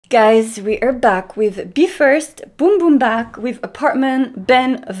Guys, we are back with BEFIRST, Boom Boom Back with apartment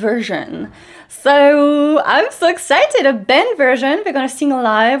band version. So I'm so excited, a band version. We're gonna sing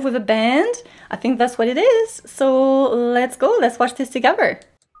live with a band. I think that's what it is. So let's go, let's watch this together.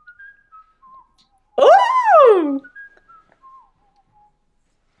 Ooh!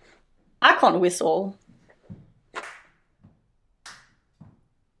 I can't whistle.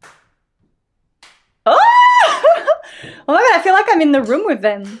 Oh! Oh my god, I feel like I'm in the room with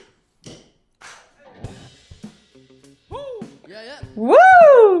them.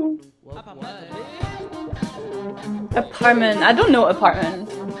 Woo! Apartment. I don't know apartment.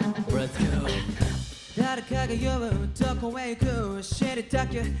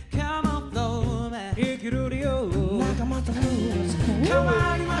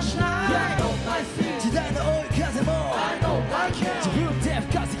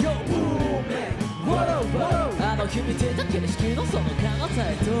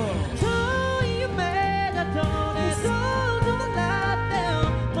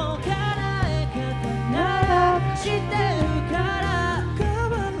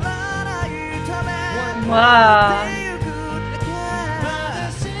 Wow.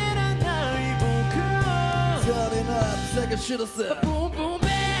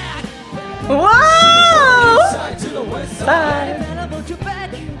 Wow! Bye.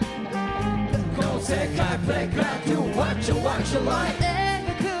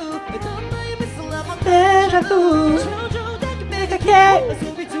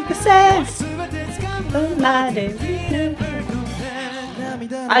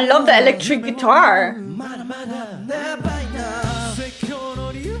 I love the electric guitar.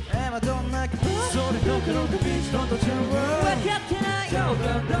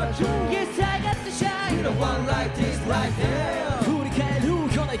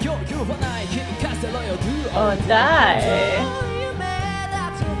 Oh, die.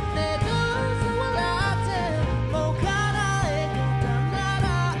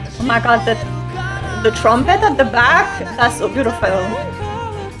 Oh my god, the trumpet at the back, that's so beautiful.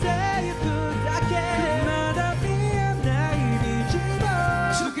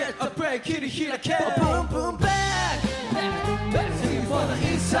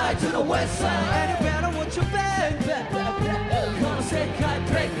 To the west side, and you better watch your back. Gonna say hi,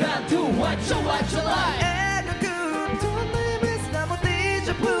 break down to what you like. And you're good. Don't let me stop with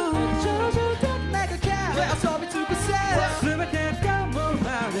deja vu. Like a cat, I saw me to the side. Slip it down, come on,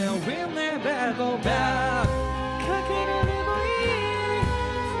 and we'll never go back.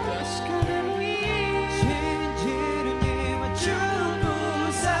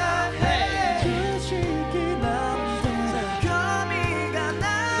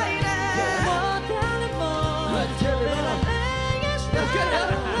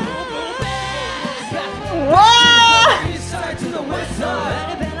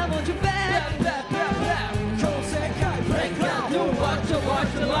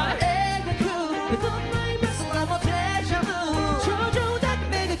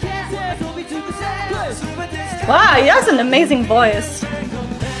 Wow, he has an amazing voice.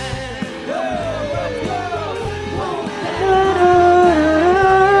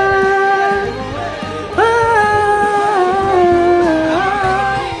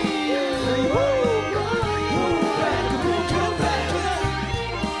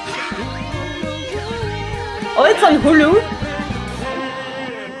 Oh, it's on Hulu.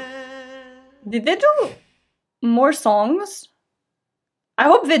 Did they do more songs? I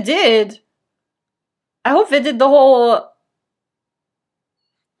hope they did. I hope they did the whole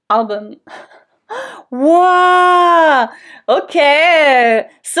album. Wow. Okay.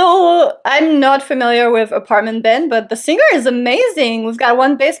 So I'm not familiar with apartment band, but the singer is amazing. We've got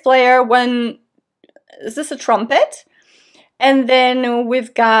one bass player, one... Is this a trumpet? And then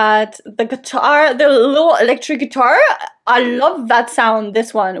we've got the guitar, the little electric guitar. I love that sound,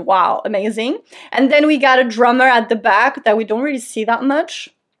 this one. Wow, amazing. And then we got a drummer at the back that we don't really see that much.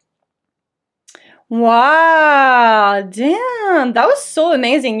 Wow, damn, that was so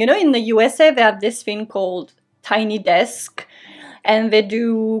amazing. You know, in the USA, they have this thing called Tiny Desk. And they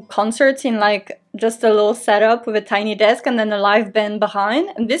do concerts in like just a little setup with a tiny desk and then a live band behind.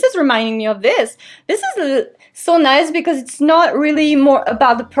 And this is reminding me of this. This is so nice because it's not really more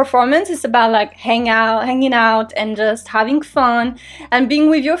about the performance. It's about like hanging out and just having fun and being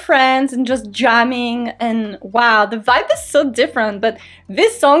with your friends and just jamming. And wow, the vibe is so different. But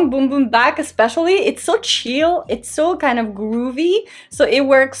this song, Boom Boom Back especially, it's so chill. It's so kind of groovy. So it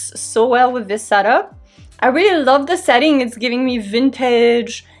works so well with this setup. I really love the setting. It's giving me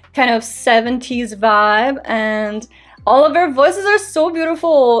vintage, kind of 70s vibe, and all of their voices are so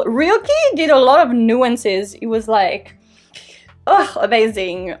beautiful. Ryuki did a lot of nuances. It was like, Oh,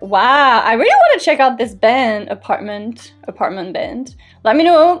 amazing. Wow, I really want to check out this band, apartment band. Let me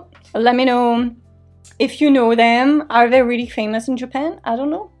know if you know them. Are they really famous in Japan? I don't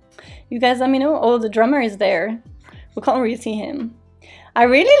know. You guys let me know. Oh, the drummer is there. We can't really see him. I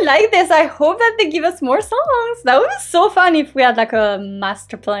really like this. I hope that they give us more songs. That would be so fun if we had like a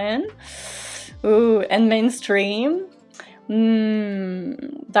master plan. Ooh, and mainstream.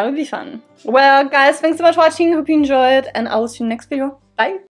 That would be fun. Well, guys, thanks so much for watching. Hope you enjoyed, and I will see you next video. Bye.